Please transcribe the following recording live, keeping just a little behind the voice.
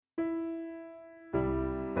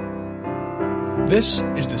This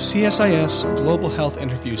is the CSIS Global Health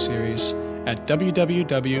Interview Series at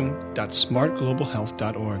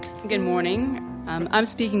www.smartglobalhealth.org. Good morning. I'm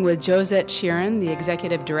speaking with Josette Sheeran, the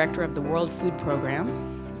Executive Director of the World Food Program.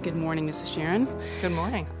 Good morning, Mrs. Sheeran. Good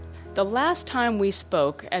morning. The last time we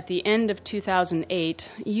spoke, at the end of 2008,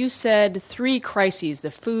 you said three crises,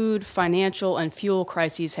 the food, financial, and fuel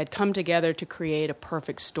crises, had come together to create a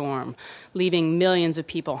perfect storm, leaving millions of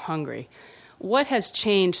people hungry. What has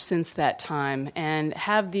changed since that time, and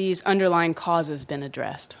have these underlying causes been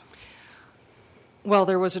addressed? Well,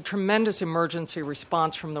 there was a tremendous emergency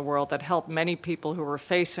response from the world that helped many people who were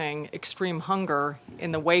facing extreme hunger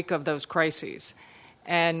in the wake of those crises.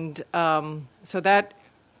 And so that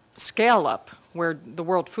scale up, where the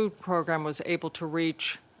World Food Program was able to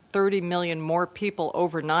reach 30 million more people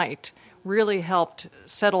overnight, really helped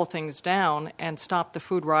settle things down and stop the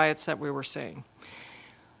food riots that we were seeing.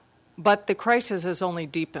 But the crisis has only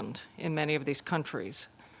deepened in many of these countries.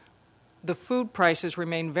 The food prices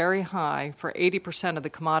remain very high for 80% of the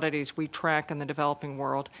commodities we track in the developing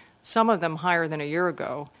world, some of them higher than a year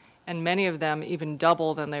ago, and many of them even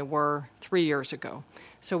double than they were 3 years ago.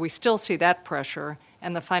 So we still see that pressure,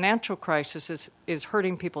 and the financial crisis is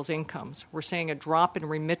hurting people's incomes. We're seeing a drop in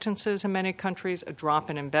remittances in many countries, a drop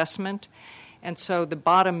in investment, and so the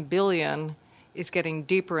bottom billion is getting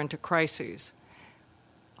deeper into crises.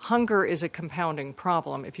 Hunger is a compounding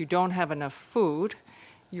problem. If you don't have enough food,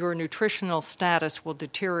 your nutritional status will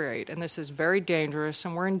deteriorate, and this is very dangerous,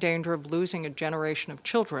 and we're in danger of losing a generation of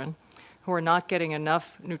children who are not getting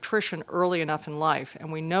enough nutrition early enough in life.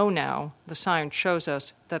 And we know now, the science shows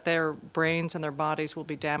us, that their brains and their bodies will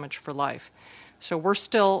be damaged for life. So we're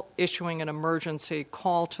still issuing an emergency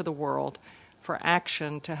call to the world for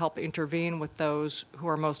action to help intervene with those who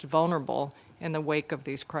are most vulnerable in the wake of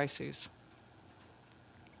these crises.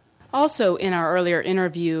 Also, in our earlier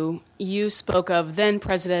interview, you spoke of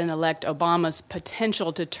then-President-elect Obama's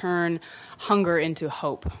potential to turn hunger into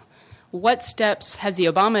hope. What steps has the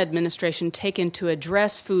Obama administration taken to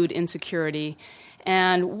address food insecurity,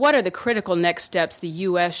 and what are the critical next steps the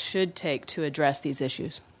U.S. should take to address these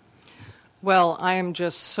issues? Well, I am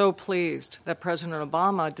just so pleased that President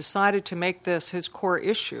Obama decided to make this his core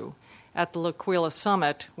issue at the L'Aquila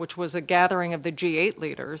Summit, which was a gathering of the G8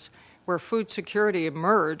 leaders, where food security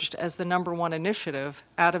emerged as the number one initiative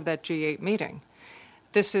out of that G8 meeting.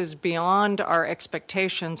 This is beyond our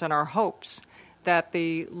expectations and our hopes that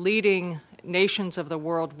the leading nations of the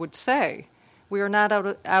world would say, we are not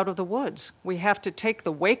out of the woods. We have to take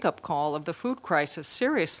the wake-up call of the food crisis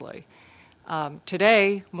seriously.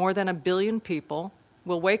 Today, more than 1 billion people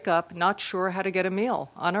will wake up not sure how to get a meal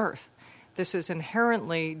on Earth. This is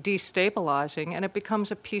inherently destabilizing, and it becomes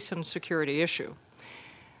a peace and security issue.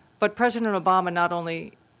 But President Obama not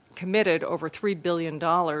only committed over $3 billion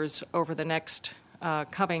over the next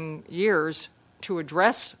coming years to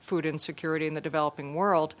address food insecurity in the developing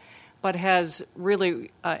world, but has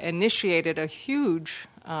really initiated a huge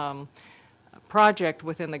project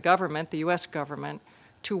within the government, the U.S. government,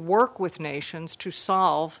 to work with nations to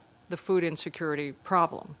solve the food insecurity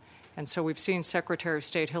problem. And so we've seen Secretary of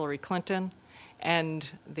State Hillary Clinton and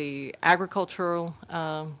the Agricultural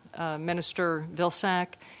Minister Vilsack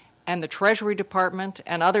and the Treasury Department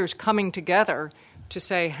and others coming together to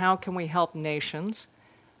say, how can we help nations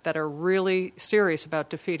that are really serious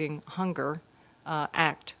about defeating hunger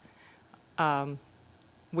act?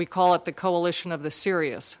 We call it the Coalition of the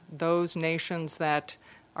Serious, those nations that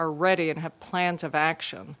are ready and have plans of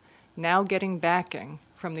action, now getting backing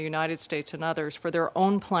from the United States and others for their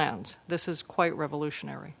own plans. This is quite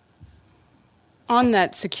revolutionary. On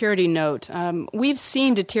that security note, we've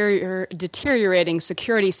seen deteriorating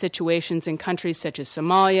security situations in countries such as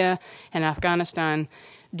Somalia and Afghanistan.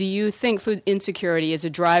 Do you think food insecurity is a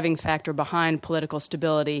driving factor behind political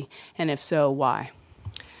stability, and if so, why?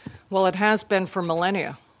 Well, it has been for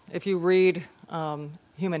millennia. If you read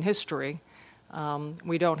human history,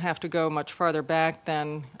 we don't have to go much farther back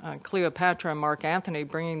than Cleopatra and Mark Antony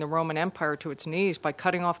bringing the Roman Empire to its knees by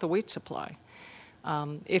cutting off the wheat supply.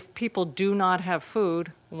 If people do not have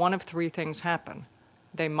food, one of three things happen.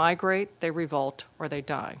 They migrate, they revolt, or they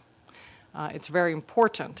die. It's very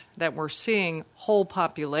important that we're seeing whole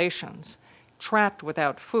populations trapped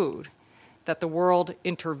without food, that the world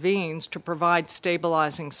intervenes to provide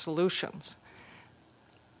stabilizing solutions.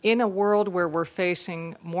 In a world where we're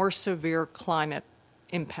facing more severe climate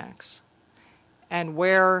impacts, and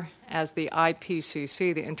where, as the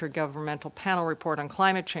IPCC, the Intergovernmental Panel Report on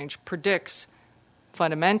Climate Change, predicts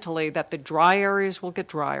fundamentally that the dry areas will get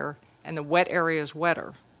drier and the wet areas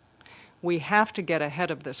wetter, we have to get ahead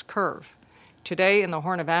of this curve. Today in the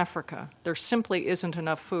Horn of Africa, there simply isn't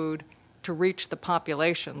enough food to reach the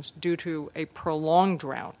populations due to a prolonged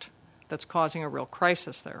drought that's causing a real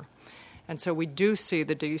crisis there. And so we do see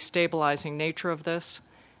the destabilizing nature of this.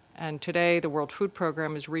 And today, the World Food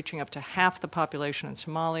Program is reaching up to half the population in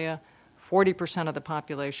Somalia, 40% of the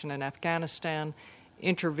population in Afghanistan,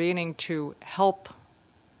 intervening to help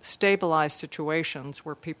stabilize situations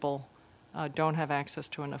where people don't have access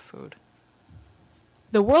to enough food.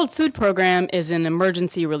 The World Food Program is an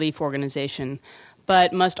emergency relief organization,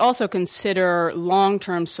 but must also consider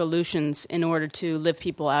long-term solutions in order to lift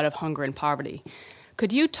people out of hunger and poverty.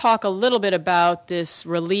 Could you talk a little bit about this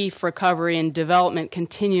relief, recovery, and development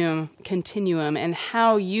continuum and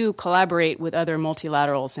how you collaborate with other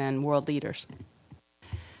multilaterals and world leaders?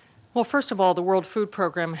 Well, first of all, the World Food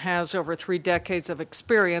Program has over 3 decades of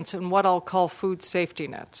experience in what I'll call food safety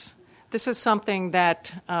nets. This is something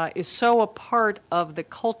that is so a part of the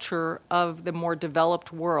culture of the more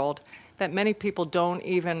developed world that many people don't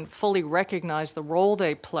even fully recognize the role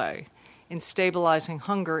they play in stabilizing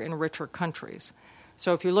hunger in richer countries.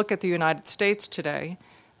 So if you look at the United States today,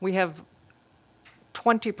 we have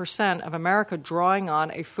 20% of America drawing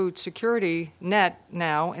on a food security net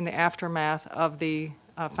now in the aftermath of the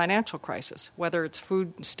financial crisis, whether it's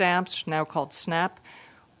food stamps, now called SNAP,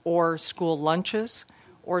 or school lunches,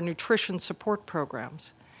 or nutrition support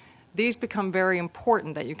programs. These become very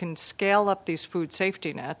important that you can scale up these food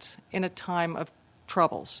safety nets in a time of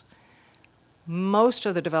troubles. Most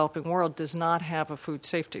of the developing world does not have a food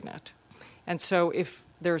safety net. And so if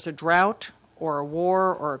there's a drought or a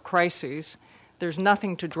war or a crisis, there's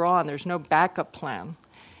nothing to draw on. There's no backup plan.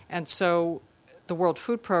 And so the World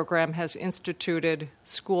Food Program has instituted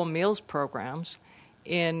school meals programs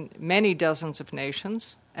in many dozens of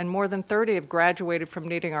nations, and more than 30 have graduated from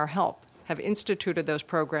needing our help, have instituted those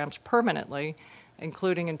programs permanently,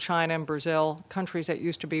 including in China and Brazil, countries that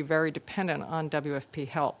used to be very dependent on WFP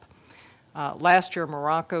help. Last year,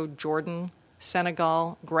 Morocco, Jordan,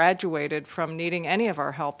 Senegal graduated from needing any of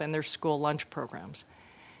our help in their school lunch programs.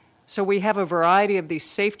 So we have a variety of these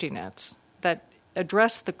safety nets that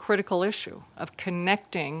address the critical issue of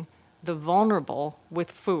connecting the vulnerable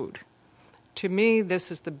with food. To me,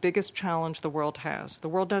 this is the biggest challenge the world has. The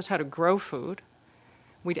world knows how to grow food.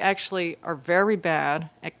 We actually are very bad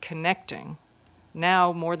at connecting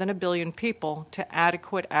now more than 1 billion people to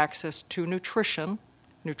adequate access to nutrition,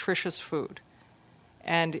 nutritious food.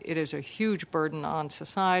 And it is a huge burden on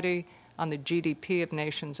society, on the GDP of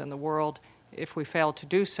nations in the world, if we fail to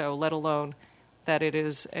do so, let alone that it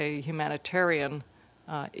is a humanitarian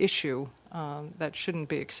issue that shouldn't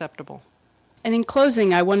be acceptable. And in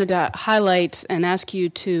closing, I wanted to highlight and ask you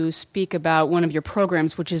to speak about one of your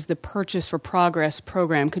programs, which is the Purchase for Progress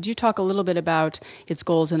program. Could you talk a little bit about its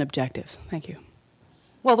goals and objectives? Thank you.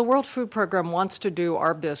 Well, the World Food Program wants to do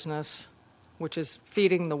our business, which is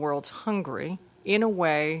feeding the world's hungry, in a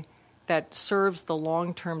way that serves the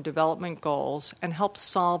long-term development goals and helps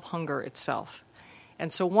solve hunger itself.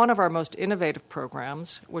 And so one of our most innovative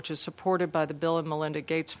programs, which is supported by the Bill and Melinda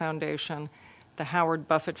Gates Foundation, the Howard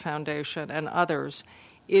Buffett Foundation, and others,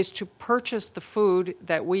 is to purchase the food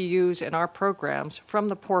that we use in our programs from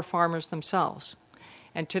the poor farmers themselves.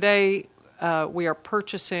 And today, we are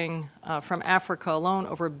purchasing from Africa alone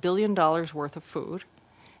over $1 billion worth of food.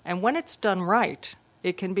 And when it's done right,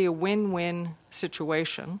 it can be a win-win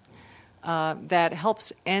situation that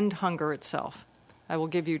helps end hunger itself. I will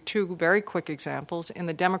give you 2 very quick examples. In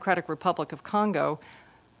the Democratic Republic of Congo,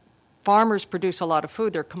 farmers produce a lot of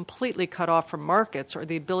food. They're completely cut off from markets or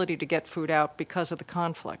the ability to get food out because of the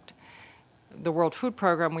conflict. The World Food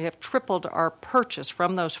Program, we have tripled our purchase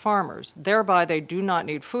from those farmers. Thereby, they do not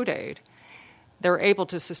need food aid. They're able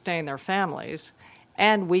to sustain their families,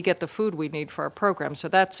 and we get the food we need for our program. So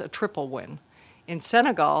that's a triple win. In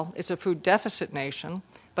Senegal, it's a food deficit nation,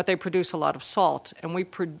 but they produce a lot of salt, and we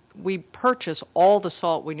purchase all the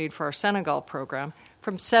salt we need for our Senegal program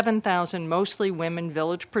from 7,000 mostly women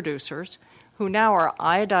village producers who now are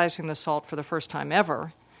iodizing the salt for the first time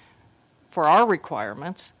ever for our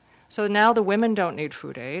requirements. So now the women don't need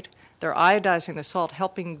food aid. They're iodizing the salt,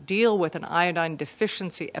 helping deal with an iodine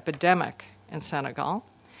deficiency epidemic in Senegal.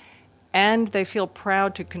 And they feel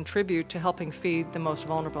proud to contribute to helping feed the most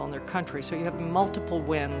vulnerable in their country. So you have multiple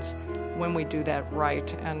wins when we do that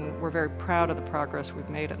right, and we're very proud of the progress we've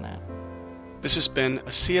made in that. This has been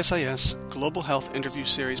a CSIS Global Health Interview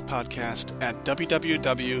Series podcast at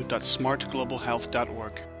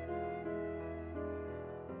www.smartglobalhealth.org.